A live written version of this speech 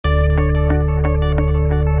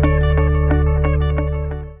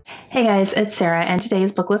Hey guys, it's Sarah, and today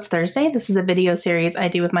is BookList Thursday. This is a video series I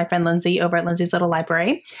do with my friend Lindsay over at Lindsay's Little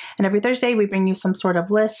Library. And every Thursday we bring you some sort of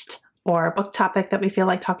list or book topic that we feel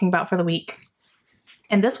like talking about for the week.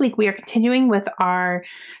 And this week we are continuing with our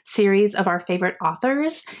series of our favorite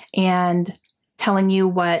authors and telling you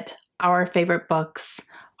what our favorite books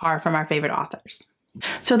are from our favorite authors.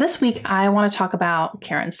 So this week I want to talk about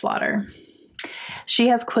Karin Slaughter. She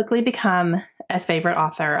has quickly become a favorite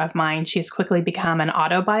author of mine. She's quickly become an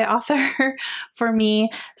auto-buy author for me.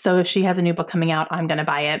 So if she has a new book coming out, I'm going to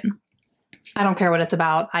buy it. I don't care what it's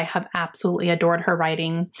about. I have absolutely adored her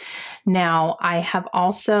writing. Now, I have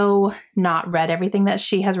also not read everything that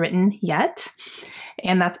she has written yet,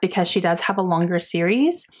 and that's because she does have a longer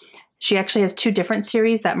series. She actually has two different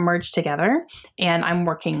series that merge together, and I'm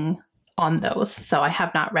working on those. So I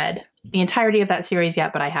have not read the entirety of that series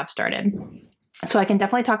yet, but I have started. So I can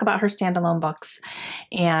definitely talk about her standalone books,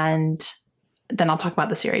 and then I'll talk about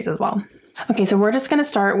the series as well. Okay, so we're just going to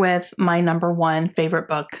start with my number one favorite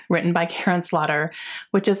book written by Karin Slaughter,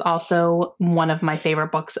 which is also one of my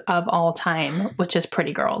favorite books of all time, which is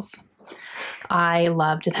Pretty Girls. I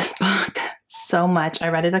loved this book so much. I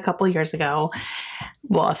read it a couple years ago.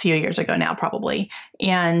 Well, a few years ago now, probably.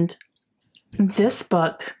 And this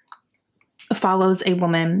book follows a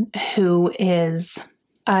woman who is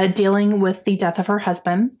dealing with the death of her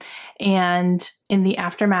husband. And in the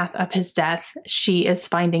aftermath of his death, she is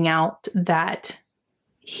finding out that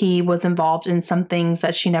he was involved in some things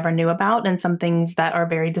that she never knew about and some things that are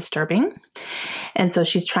very disturbing. And so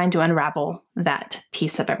she's trying to unravel that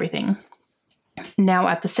piece of everything. Now,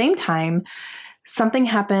 at the same time, something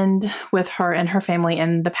happened with her and her family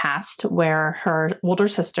in the past where her older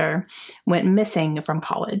sister went missing from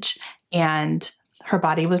college and her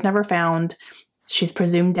body was never found. She's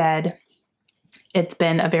presumed dead. It's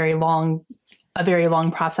been a very long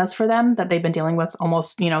process for them that they've been dealing with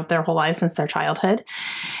almost, their whole lives since their childhood.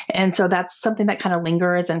 And so that's something that kind of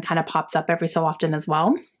lingers and kind of pops up every so often as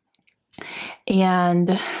well.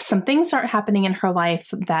 And some things start happening in her life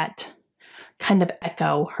that kind of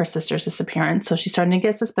echo her sister's disappearance. So she's starting to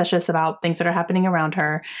get suspicious about things that are happening around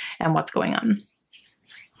her and what's going on.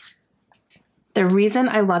 The reason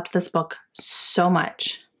I loved this book so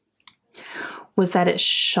much was that it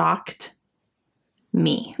shocked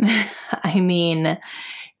me. I mean,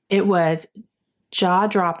 it was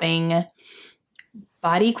jaw-dropping,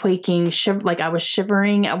 body-quaking, like I was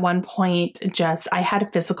shivering at one point. I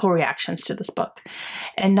had physical reactions to this book.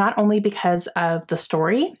 And not only because of the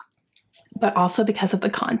story, but also because of the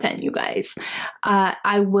content, you guys.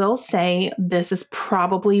 I will say this is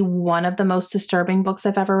probably one of the most disturbing books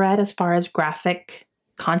I've ever read as far as graphic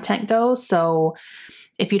content goes. So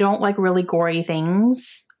if you don't like really gory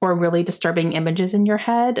things or really disturbing images in your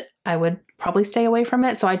head, I would probably stay away from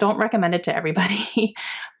it. So I don't recommend it to everybody.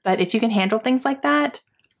 But if you can handle things like that,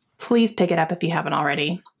 please pick it up if you haven't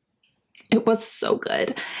already. It was so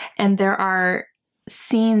good. And there are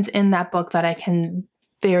scenes in that book that I can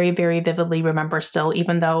very, very vividly remember still,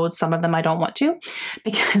 even though some of them I don't want to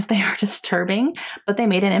because they are disturbing, but they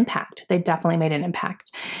made an impact. They definitely made an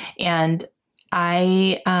impact. And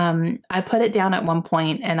I put it down at one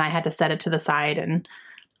point and I had to set it to the side and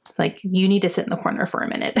like, you need to sit in the corner for a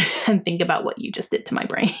minute and think about what you just did to my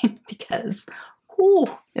brain because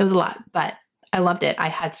it was a lot, but I loved it. I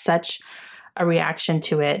had such a reaction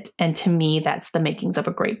to it. And to me, that's the makings of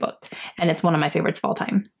a great book. And it's one of my favorites of all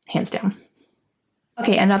time, hands down.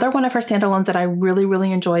 Okay, another one of her standalones that I really,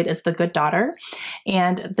 really enjoyed is The Good Daughter.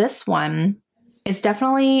 And this one is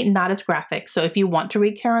definitely not as graphic. So if you want to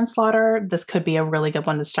read Karin Slaughter, this could be a really good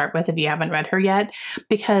one to start with if you haven't read her yet,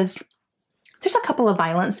 because there's a couple of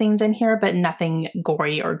violent scenes in here, but nothing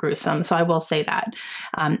gory or gruesome. So I will say that.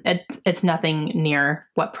 It's nothing near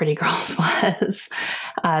what Pretty Girls was.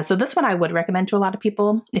 So this one I would recommend to a lot of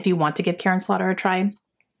people if you want to give Karin Slaughter a try.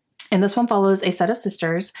 And this one follows a set of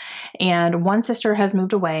sisters, and one sister has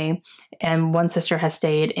moved away and one sister has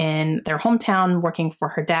stayed in their hometown working for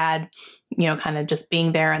her dad, kind of just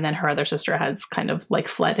being there. And then her other sister has kind of like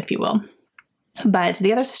fled, if you will. But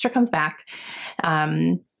the other sister comes back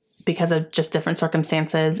because of just different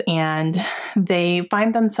circumstances, and they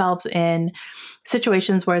find themselves in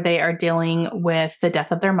situations where they are dealing with the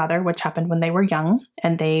death of their mother, which happened when they were young,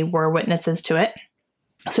 and they were witnesses to it.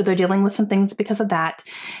 So they're dealing with some things because of that.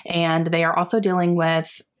 And they are also dealing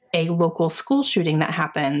with a local school shooting that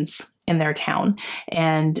happens in their town.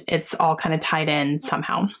 And it's all kind of tied in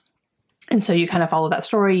somehow. And so you kind of follow that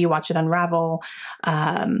story, you watch it unravel.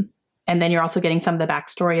 And then you're also getting some of the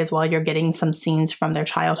backstory as well. You're getting some scenes from their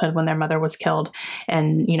childhood when their mother was killed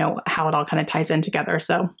and, how it all kind of ties in together.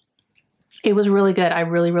 So It was really good. I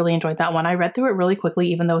really, really enjoyed that one. I read through it really quickly,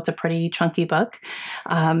 even though it's a pretty chunky book.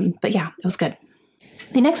 But yeah, it was good.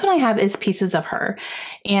 The next one I have is Pieces of Her.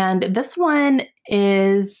 And this one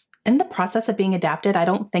is in the process of being adapted. I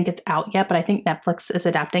don't think it's out yet, but I think Netflix is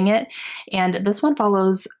adapting it. And this one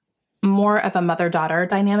follows more of a mother-daughter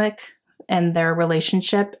dynamic and their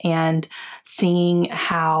relationship, and seeing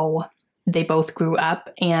how they both grew up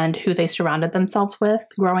and who they surrounded themselves with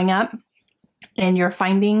growing up. And you're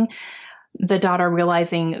finding the daughter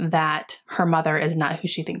realizing that her mother is not who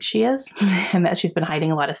she thinks she is, and that she's been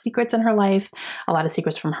hiding a lot of secrets in her life, a lot of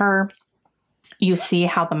secrets from her. You see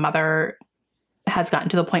how the mother has gotten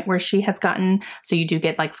to the point where she has gotten. So you do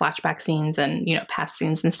get like flashback scenes and, you know, past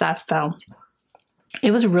scenes and stuff. So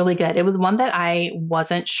it was really good. It was one that I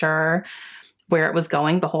wasn't sure where it was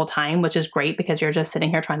going the whole time, which is great because you're just sitting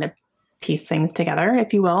here trying to piece things together,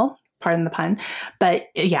 if you will. Pardon the pun. But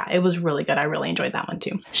yeah, it was really good. I really enjoyed that one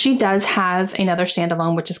too. She does have another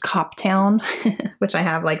standalone, which is Cop Town, which I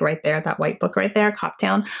have like right there, that white book right there, Cop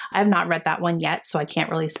Town. I have not read that one yet, so I can't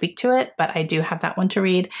really speak to it, but I do have that one to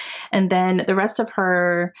read. And then the rest of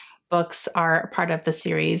her books are part of the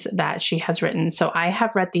series that she has written. So I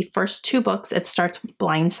have read the first 2 books. It starts with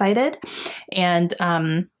Blindsided.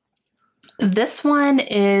 And this one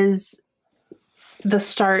is the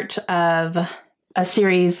start of a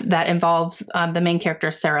series that involves the main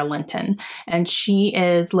character, Sarah Linton, and she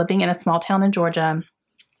is living in a small town in Georgia.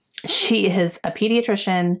 She is a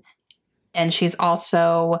pediatrician, and she's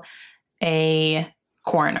also a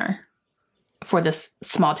coroner for this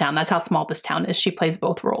small town. That's how small this town is. She plays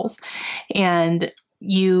both roles. And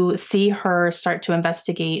you see her start to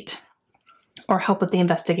investigate or help with the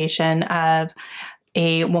investigation of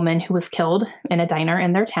a woman who was killed in a diner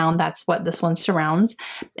in their town. That's what this one surrounds.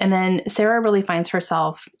 And then Sarah really finds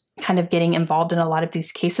herself kind of getting involved in a lot of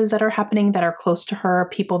these cases that are happening that are close to her,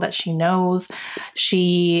 people that she knows.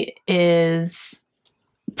 She is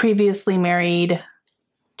previously married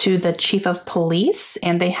to the chief of police,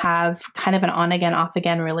 and they have kind of an on-again,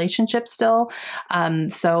 off-again relationship still.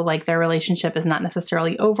 So like their relationship is not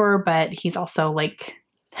necessarily over, but he's also like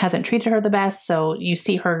hasn't treated her the best. So you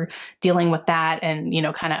see her dealing with that and, you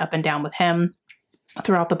know, kind of up and down with him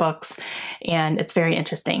throughout the books. And it's very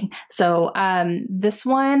interesting. So this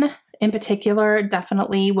one in particular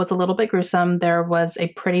definitely was a little bit gruesome. There was a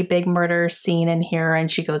pretty big murder scene in here, and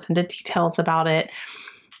she goes into details about it.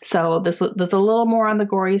 So there's a little more on the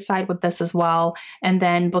gory side with this as well. And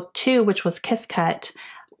then book 2, which was Kiss Cut,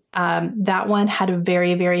 that one had a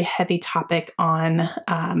very, very heavy topic on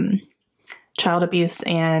child abuse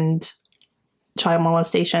and child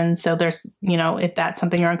molestation. So there's, you know, if that's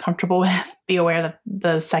something you're uncomfortable with, be aware that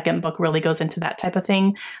the second book really goes into that type of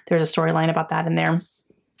thing. There's a storyline about that in there.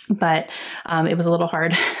 But it was a little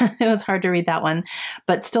hard. It was hard to read that one,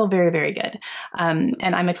 but still very, very good. And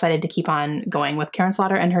I'm excited to keep on going with Karin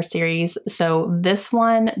Slaughter and her series. So this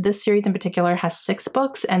series in particular has 6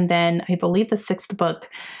 books. And then I believe the 6th book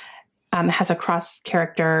has a cross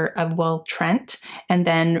character of Will Trent. And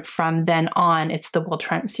then from then on, it's the Will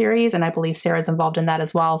Trent series. And I believe Sarah's involved in that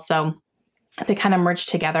as well. So they kind of merge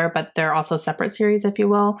together, but they're also separate series, if you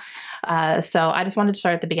will. So I just wanted to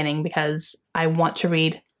start at the beginning because I want to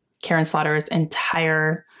read Karin Slaughter's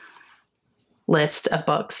entire list of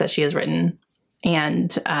books that she has written.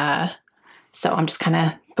 And so I'm just kind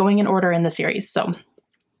of going in order in the series. So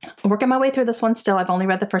I'm working my way through this one still. I've only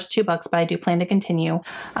read the first 2 books, but I do plan to continue.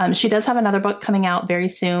 She does have another book coming out very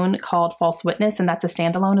soon called False Witness, and that's a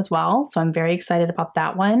standalone as well. So I'm very excited about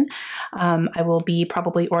that one. I will be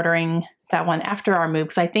probably ordering that one after our move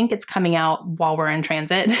because I think it's coming out while we're in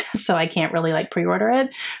transit. So I can't really like pre-order it.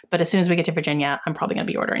 But as soon as we get to Virginia, I'm probably going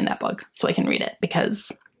to be ordering that book so I can read it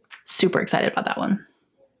because super excited about that one.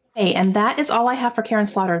 Okay, and that is all I have for Karin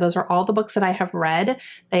Slaughter. Those are all the books that I have read.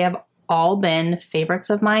 They have all been favorites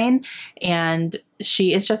of mine, and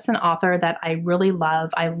she is just an author that I really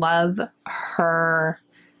love. I love her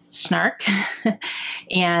snark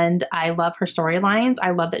and I love her storylines. I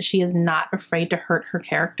love that she is not afraid to hurt her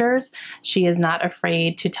characters. She is not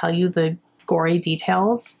afraid to tell you the gory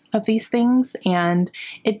details of these things, and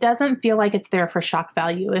it doesn't feel like it's there for shock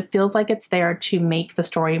value. It feels like it's there to make the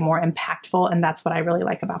story more impactful, and that's what I really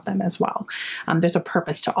like about them as well. There's a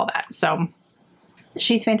purpose to all that. So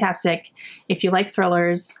she's fantastic. If you like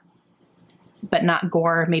thrillers, but not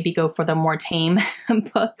gore, maybe go for the more tame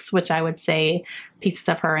books, which I would say Pieces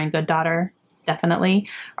of Her and Good Daughter definitely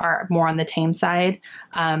are more on the tame side.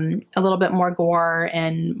 A little bit more gore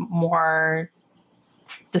and more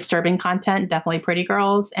disturbing content, definitely Pretty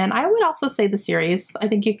Girls. And I would also say the series. I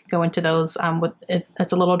think you could go into those with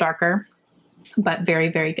it's a little darker, but very,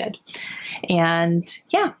 very good. And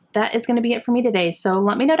yeah, that is going to be it for me today. So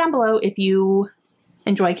let me know down below if you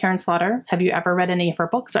enjoy Karin Slaughter. Have you ever read any of her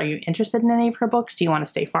books? Are you interested in any of her books? Do you want to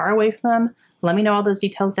stay far away from them? Let me know all those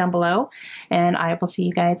details down below, and I will see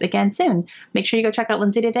you guys again soon. Make sure you go check out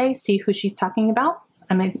Lindsay today, see who she's talking about.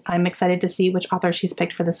 I'm excited to see which author she's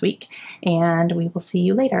picked for this week, and we will see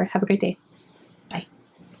you later. Have a great day.